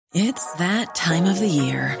It's that time of the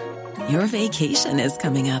year. Your vacation is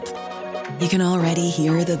coming up. You can already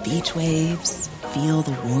hear the beach waves, feel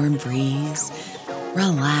the warm breeze,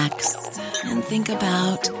 relax, and think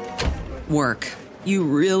about work. You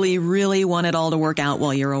really, really want it all to work out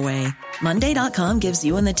while you're away. Monday.com gives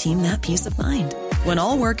you and the team that peace of mind. When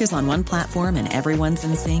all work is on one platform and everyone's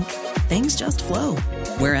in sync, things just flow.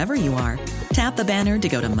 Wherever you are, tap the banner to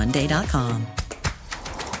go to Monday.com.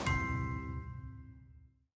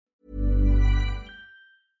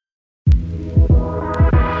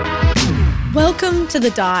 Welcome to The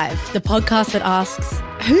Dive, the podcast that asks,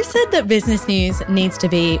 who said that business news needs to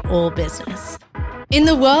be all business? In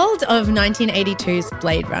the world of 1982's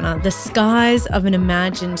Blade Runner, the skies of an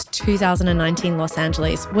imagined 2019 Los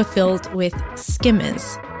Angeles were filled with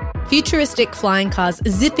skimmers, futuristic flying cars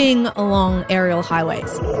zipping along aerial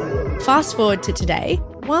highways. Fast forward to today,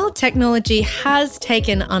 while technology has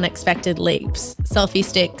taken unexpected leaps, selfie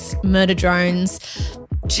sticks, murder drones,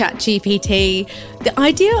 ChatGPT, the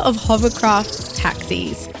idea of hovercraft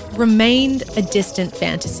taxis remained a distant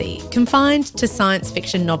fantasy, confined to science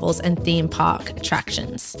fiction novels and theme park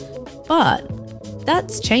attractions. But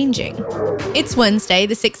that's changing. It's Wednesday,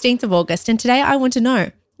 the 16th of August, and today I want to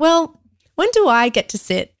know, well, when do I get to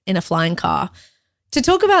sit in a flying car? To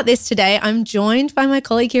talk about this today, I'm joined by my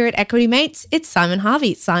colleague here at Equity Mates. It's Simon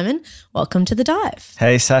Harvey. Simon, welcome to The Dive.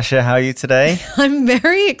 Hey, Sasha, how are you today? I'm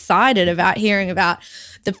very excited about hearing about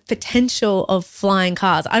the potential of flying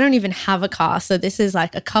cars. I don't even have a car, so this is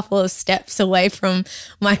like a couple of steps away from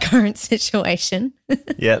my current situation.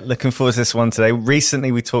 Yeah, looking forward to this one today.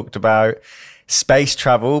 Recently, we talked about space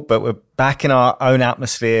travel, but we're back in our own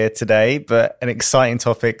atmosphere today, but an exciting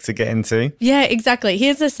topic to get into. Yeah, exactly.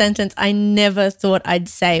 Here's a sentence I never thought I'd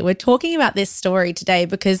say. We're talking about this story today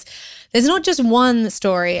because there's not just one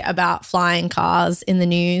story about flying cars in the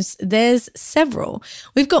news. There's several.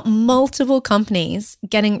 We've got multiple companies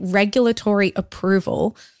getting regulatory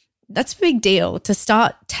approval. That's a big deal to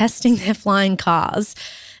start testing their flying cars.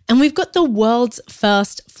 And we've got the world's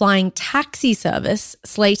first flying taxi service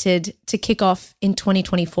slated to kick off in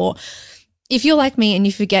 2024. If you're like me and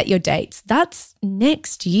you forget your dates, that's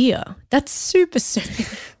next year. That's super soon.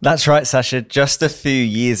 That's right, Sasha. Just a few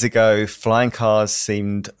years ago, flying cars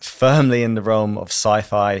seemed firmly in the realm of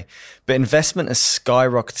sci-fi, but investment has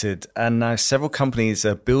skyrocketed, and now several companies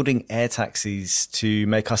are building air taxis to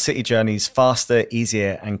make our city journeys faster,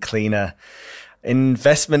 easier, and cleaner.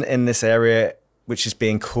 Investment in this area, which is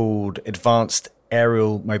being called advanced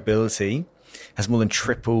aerial mobility, has more than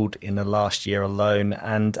tripled in the last year alone.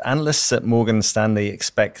 And analysts at Morgan Stanley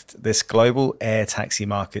expect this global air taxi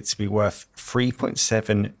market to be worth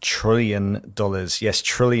 $3.7 trillion. Yes, $1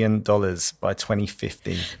 trillion by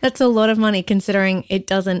 2050. That's a lot of money considering it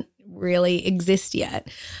doesn't really exist yet.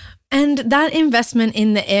 And that investment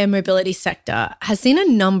in the air mobility sector has seen a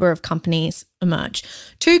number of companies emerge.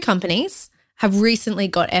 Two companies have recently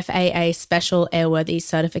got FAA Special Airworthy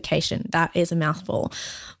certification. That is a mouthful.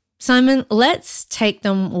 Simon, let's take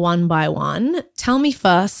them one by one. Tell me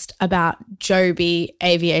first about Joby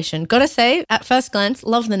Aviation. Gotta say, at first glance,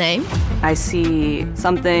 love the name. I see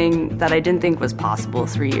something that I didn't think was possible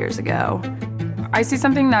 3 years ago. I see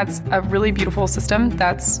something that's a really beautiful system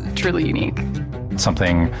that's truly unique.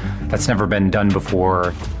 Something that's never been done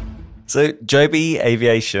before. So Joby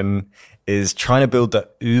Aviation is trying to build the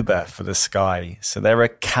Uber for the sky. So they're a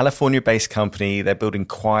California-based company. They're building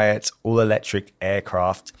quiet, all-electric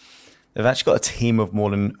aircraft. They've actually got a team of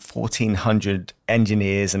more than 1,400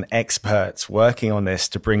 engineers and experts working on this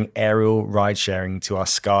to bring aerial ride-sharing to our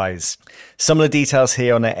skies. Some of the details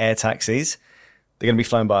here on their air taxis. They're going to be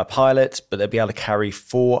flown by a pilot, but they'll be able to carry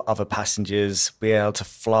 4 other passengers, be able to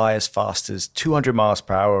fly as fast as 200 miles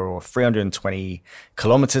per hour or 320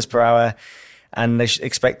 kilometers per hour. And they're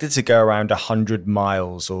expected to go around 100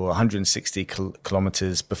 miles or 160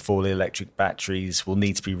 kilometers before the electric batteries will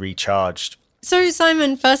need to be recharged. So,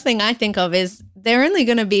 Simon, first thing I think of is they're only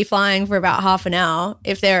going to be flying for about half an hour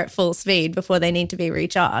if they're at full speed before they need to be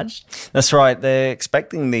recharged. That's right. They're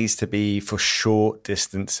expecting these to be for short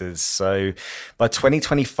distances. So by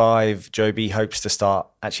 2025, Joby hopes to start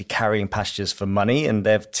actually carrying passengers for money, and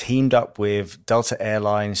they've teamed up with Delta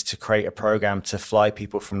Airlines to create a program to fly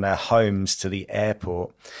people from their homes to the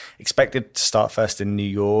airport. Expected to start first in New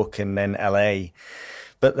York and then LA.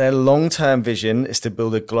 But their long-term vision is to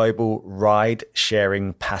build a global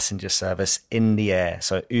ride-sharing passenger service in the air,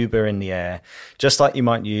 so Uber in the air. Just like you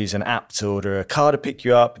might use an app to order a car to pick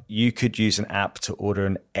you up, you could use an app to order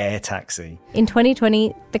an air taxi. In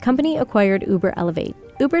 2020, the company acquired Uber Elevate,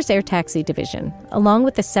 Uber's air taxi division, along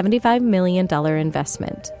with a $75 million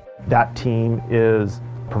investment. That team is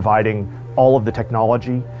providing all of the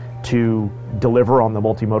technology to deliver on the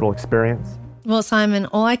multimodal experience. Well, Simon,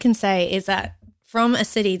 all I can say is that from a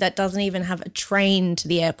city that doesn't even have a train to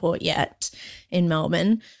the airport yet in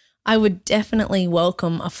Melbourne, I would definitely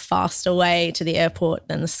welcome a faster way to the airport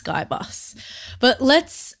than the Skybus. But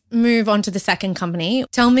let's move on to the second company.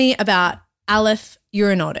 Tell me about Aleph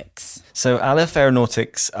Aeronautics. So Aleph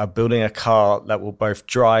Aeronautics are building a car that will both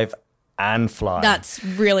drive and fly. That's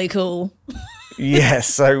really cool.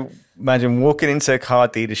 Yes. So imagine walking into a car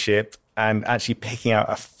dealership and actually picking out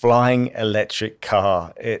a flying electric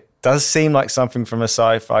car. It does seem like something from a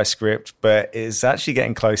sci-fi script, but it's actually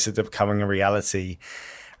getting closer to becoming a reality.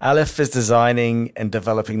 Aleph is designing and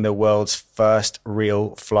developing the world's first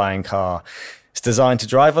real flying car. It's designed to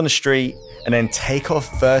drive on the street and then take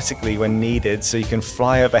off vertically when needed so you can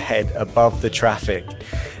fly overhead above the traffic.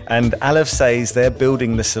 And Aleph says they're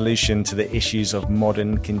building the solution to the issues of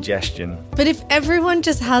modern congestion. But if everyone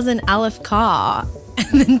just has an Aleph car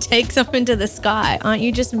and then takes up into the sky, aren't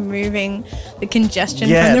you just moving the congestion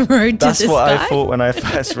from the road to the sky? That's what I thought when I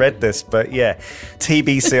first read this. But yeah,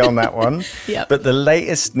 TBC on that one. Yep. But the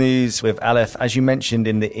latest news with Aleph, as you mentioned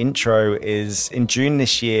in the intro, is in June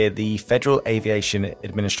this year, the Federal Aviation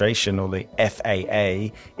Administration, or the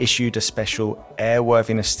FAA, issued a special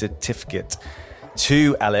airworthiness certificate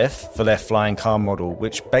to Aleph for their flying car model,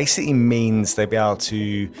 which basically means they'll be able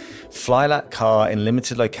to fly that car in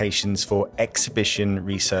limited locations for exhibition,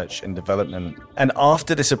 research and development. And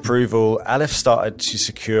after this approval, Aleph started to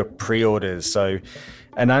secure pre-orders. So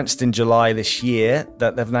announced in July this year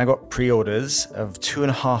that they've now got pre-orders of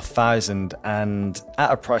 2,500 and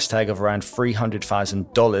at a price tag of around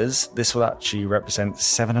 $300,000. This will actually represent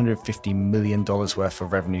 $750 million worth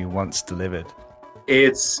of revenue once delivered.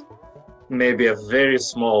 It's maybe a very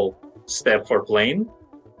small step for plane.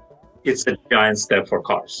 It's a giant step for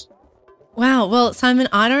cars. Wow. Well, Simon,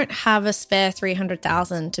 I don't have a spare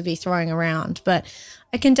 300,000 to be throwing around, but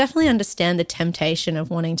I can definitely understand the temptation of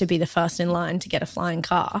wanting to be the first in line to get a flying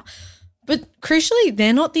car. But crucially,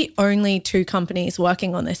 they're not the only two companies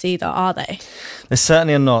working on this either, are they? They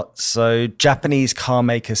certainly are not. So Japanese car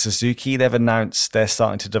maker Suzuki, they've announced they're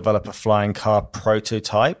starting to develop a flying car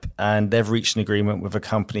prototype, and they've reached an agreement with a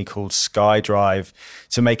company called SkyDrive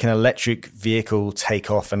to make an electric vehicle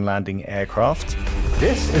takeoff and landing aircraft.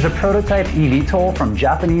 This is a prototype eVTOL from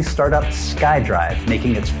Japanese startup SkyDrive,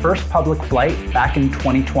 making its first public flight back in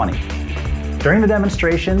 2020. During the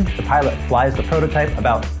demonstration, the pilot flies the prototype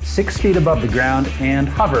about 6 feet above the ground and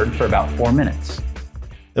hovered for about 4 minutes.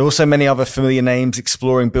 There are also many other familiar names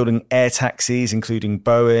exploring building air taxis, including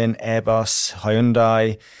Boeing, Airbus,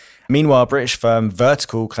 Hyundai. Meanwhile, British firm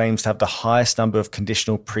Vertical claims to have the highest number of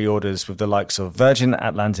conditional pre-orders, with the likes of Virgin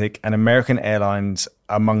Atlantic and American Airlines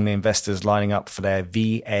among the investors lining up for their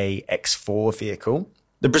VA-X4 vehicle.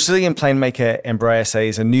 The Brazilian plane maker Embraer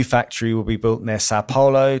says a new factory will be built near Sao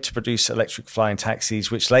Paulo to produce electric flying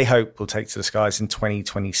taxis, which they hope will take to the skies in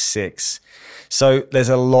 2026. So there's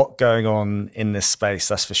a lot going on in this space,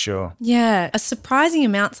 that's for sure. Yeah, a surprising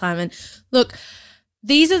amount, Simon. Look,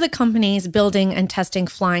 these are the companies building and testing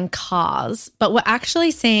flying cars, but we're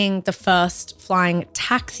actually seeing the first flying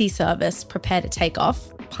taxi service prepare to take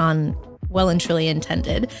off, pun well and truly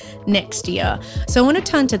intended, next year. So I want to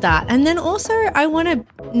turn to that. And then also I want to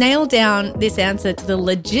nail down this answer to the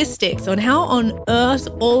logistics on how on earth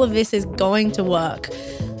all of this is going to work.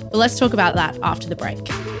 But let's talk about that after the break.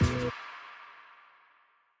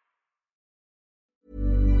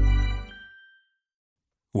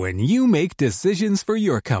 When you make decisions for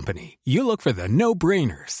your company, you look for the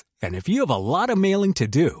no-brainers. And if you have a lot of mailing to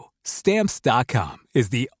do, Stamps.com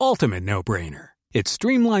is the ultimate no-brainer. It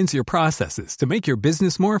streamlines your processes to make your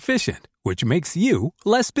business more efficient, which makes you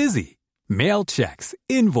less busy. Mail checks,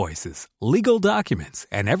 invoices, legal documents,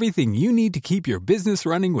 and everything you need to keep your business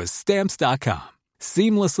running with Stamps.com.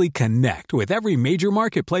 Seamlessly connect with every major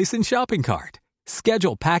marketplace and shopping cart.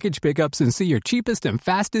 Schedule package pickups and see your cheapest and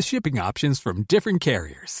fastest shipping options from different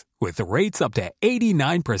carriers, with rates up to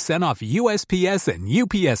 89% off USPS and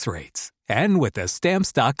UPS rates. And with the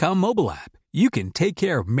Stamps.com mobile app, you can take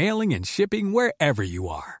care of mailing and shipping wherever you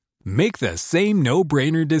are. Make the same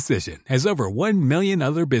no-brainer decision as over 1 million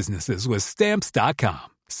other businesses with Stamps.com.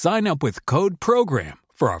 Sign up with code PROGRAM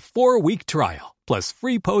for a 4-week trial, plus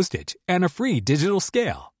free postage and a free digital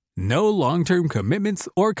scale. No long-term commitments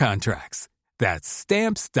or contracts. That's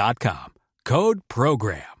Stamps.com. Code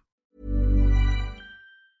PROGRAM.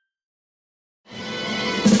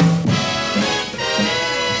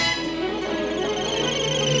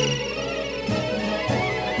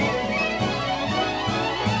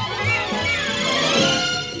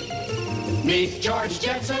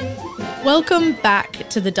 Welcome back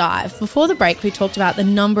to the dive. Before the break, we talked about the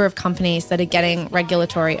number of companies that are getting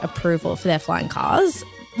regulatory approval for their flying cars.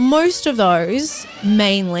 Most of those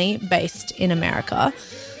mainly based in America.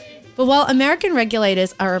 But while American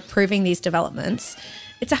regulators are approving these developments,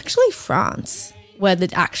 it's actually France where the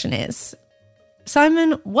action is.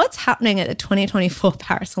 Simon, what's happening at the 2024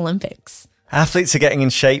 Paris Olympics? Athletes are getting in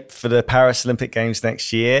shape for the Paris Olympic Games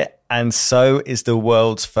next year, and so is the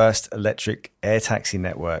world's first electric air taxi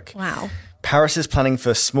network. Wow. Paris is planning for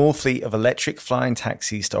a small fleet of electric flying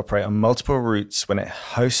taxis to operate on multiple routes when it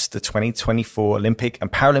hosts the 2024 Olympic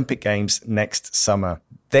and Paralympic Games next summer.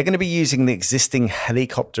 They're going to be using the existing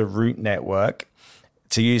helicopter route network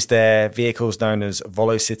to use their vehicles known as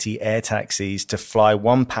Volocity air taxis to fly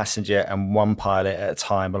one passenger and one pilot at a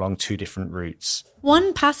time along two different routes.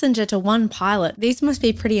 One passenger to one pilot. These must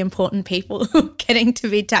be pretty important people getting to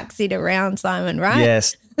be taxied around, Simon, right?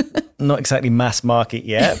 Yes. Not exactly mass market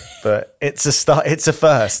yet, but it's a start. It's a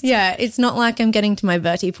first. Yeah, it's not like I'm getting to my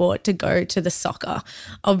vertiport to go to the soccer.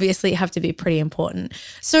 Obviously, you have to be pretty important.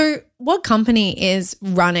 So what company is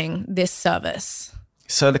running this service?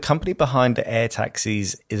 So the company behind the air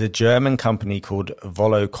taxis is a German company called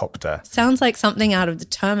Volocopter. Sounds like something out of the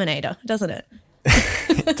Terminator, doesn't it?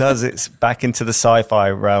 It does. It's back into the sci-fi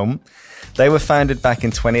realm. They were founded back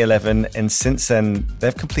in 2011, and since then,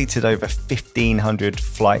 they've completed over 1,500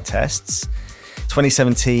 flight tests.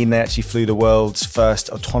 2017, they actually flew the world's first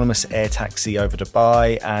autonomous air taxi over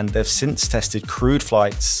Dubai, and they've since tested crewed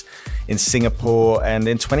flights in Singapore. And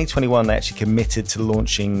in 2021, they actually committed to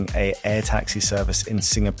launching an air taxi service in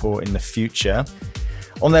Singapore in the future.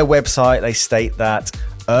 On their website, they state that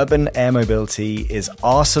urban air mobility is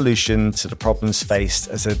our solution to the problems faced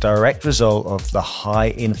as a direct result of the high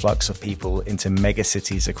influx of people into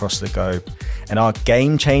megacities across the globe. And our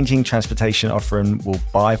game-changing transportation offering will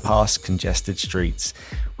bypass congested streets.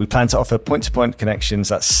 We plan to offer point-to-point connections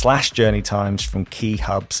that slash journey times from key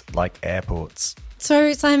hubs like airports.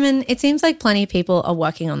 So, Simon, it seems like plenty of people are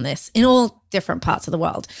working on this in all different parts of the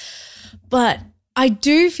world. But I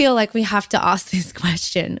do feel like we have to ask this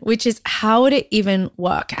question, which is how would it even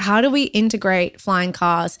work? How do we integrate flying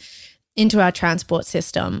cars into our transport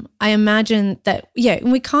system? I imagine that,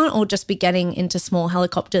 we can't all just be getting into small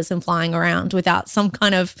helicopters and flying around without some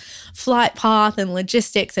kind of flight path and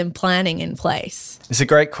logistics and planning in place. It's a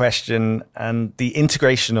great question. And the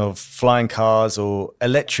integration of flying cars or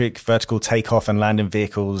electric vertical takeoff and landing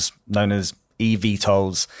vehicles known as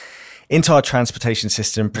eVTOLs into our transportation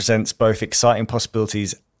system presents both exciting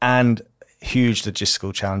possibilities and huge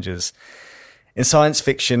logistical challenges. In science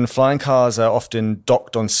fiction, flying cars are often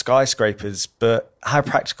docked on skyscrapers, but how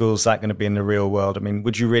practical is that going to be in the real world? I mean,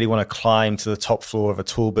 would you really want to climb to the top floor of a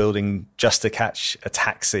tall building just to catch a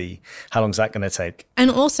taxi? How long is that going to take?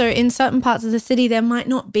 And also, in certain parts of the city, there might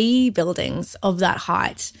not be buildings of that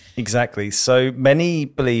height. Exactly. So many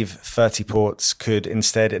believe vertiports could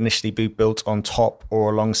instead initially be built on top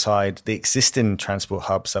or alongside the existing transport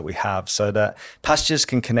hubs that we have so that passengers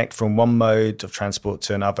can connect from one mode of transport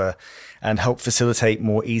to another and help facilitate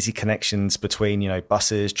more easy connections between,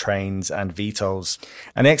 buses, trains, and VTOLs.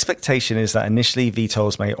 And the expectation is that initially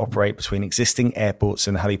VTOLs may operate between existing airports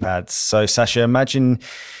and helipads. So, Sasha, imagine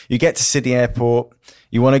you get to Sydney Airport,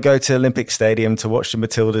 you want to go to Olympic Stadium to watch the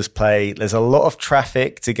Matildas play. There's a lot of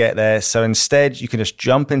traffic to get there. So instead, you can just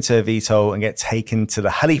jump into a VTOL and get taken to the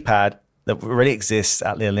helipad that already exists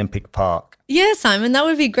at the Olympic Park. Yeah, Simon, that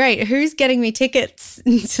would be great. Who's getting me tickets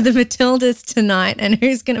to the Matildas tonight and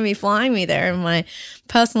who's going to be flying me there in my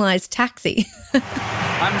personalized taxi?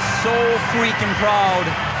 I'm so freaking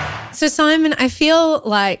proud. So, Simon, I feel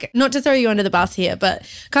like, not to throw you under the bus here, but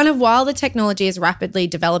kind of while the technology is rapidly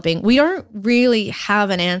developing, we don't really have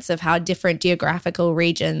an answer of how different geographical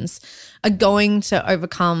regions are going to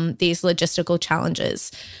overcome these logistical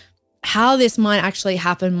challenges. How this might actually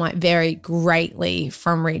happen might vary greatly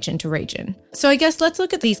from region to region. So I guess let's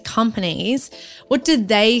look at these companies. What do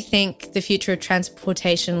they think the future of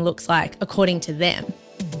transportation looks like according to them?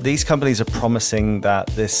 These companies are promising that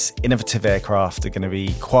this innovative aircraft are going to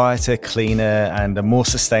be quieter, cleaner, and a more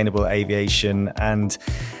sustainable aviation, and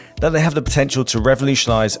that they have the potential to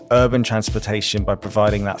revolutionize urban transportation by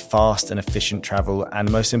providing that fast and efficient travel,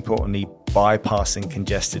 and most importantly, bypassing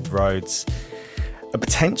congested roads. A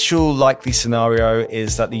potential likely scenario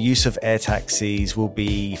is that the use of air taxis will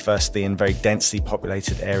be firstly in very densely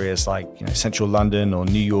populated areas like central London or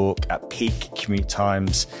New York at peak commute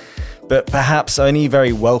times. But perhaps only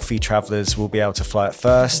very wealthy travellers will be able to fly at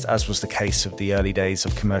first, as was the case of the early days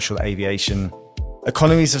of commercial aviation.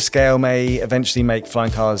 Economies of scale may eventually make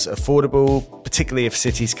flying cars affordable, particularly if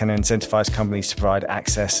cities can incentivize companies to provide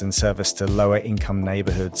access and service to lower income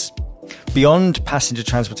neighborhoods. Beyond passenger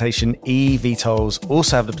transportation, eVTOLs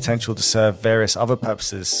also have the potential to serve various other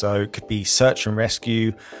purposes. So it could be search and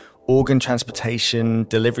rescue, organ transportation,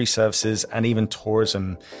 delivery services, and even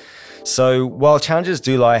tourism. So while challenges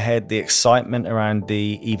do lie ahead, the excitement around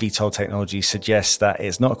the eVTOL technology suggests that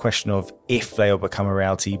it's not a question of if they will become a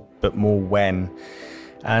reality, but more when.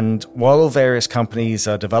 And while all various companies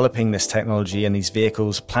are developing this technology and these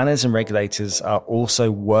vehicles, planners and regulators are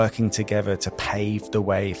also working together to pave the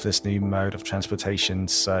way for this new mode of transportation.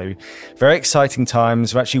 So very exciting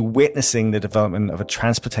times. We're actually witnessing the development of a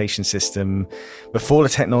transportation system before the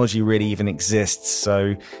technology really even exists.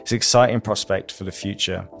 So it's an exciting prospect for the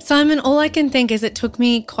future. Simon, all I can think is it took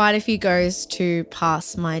me quite a few goes to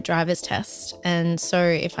pass my driver's test. And so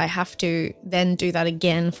if I have to then do that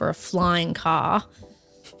again for a flying car,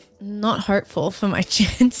 not hopeful for my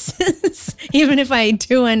chances, even if I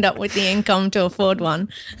do end up with the income to afford one.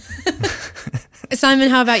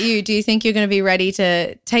 Simon, how about you? Do you think you're going to be ready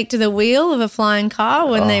to take to the wheel of a flying car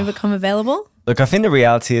when they become available? Look, I think the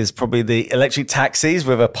reality is probably the electric taxis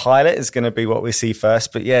with a pilot is going to be what we see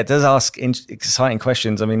first. But yeah, it does ask exciting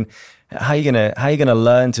questions. I mean, how are you gonna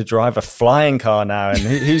learn to drive a flying car now? And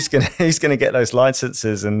who's gonna get those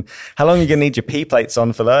licenses? And how long are you gonna need your P plates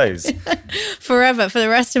on for those? Forever, for the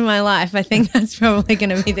rest of my life. I think that's probably going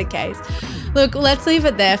to be the case. Look, let's leave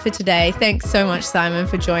it there for today. Thanks so much, Simon,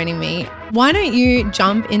 for joining me. Why don't you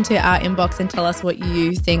jump into our inbox and tell us what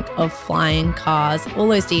you think of flying cars? All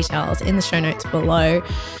those details in the show notes below.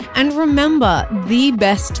 And remember, the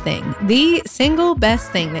best thing, the single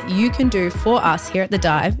best thing that you can do for us here at The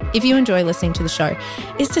Dive, if you enjoy listening to the show,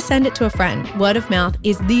 is to send it to a friend. Word of mouth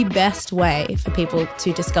is the best way for people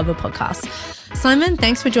to discover podcasts. Simon,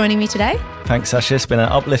 thanks for joining me today. Thanks, Sasha. It's been an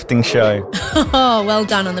uplifting show. Oh, well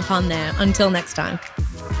done on the pun there. Until next time.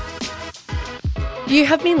 You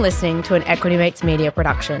have been listening to an Equity Mates Media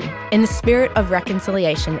production. In the spirit of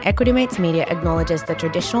reconciliation, Equity Mates Media acknowledges the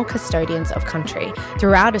traditional custodians of country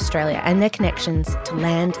throughout Australia and their connections to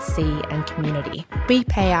land, sea and community. We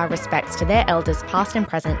pay our respects to their elders past and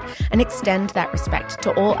present and extend that respect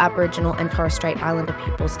to all Aboriginal and Torres Strait Islander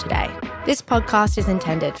peoples today. This podcast is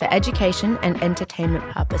intended for education and entertainment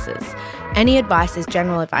purposes. Any advice is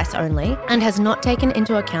general advice only and has not taken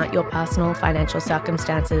into account your personal financial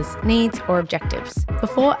circumstances, needs or objectives.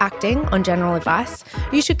 Before acting on general advice,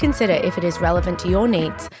 you should consider if it is relevant to your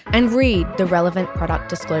needs and read the relevant product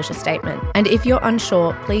disclosure statement. And if you're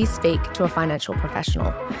unsure, please speak to a financial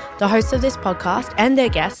professional. The hosts of this podcast and their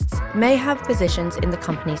guests may have positions in the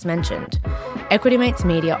companies mentioned. Equity Mates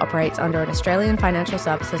Media operates under an Australian Financial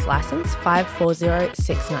Services Licence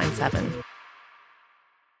 540697.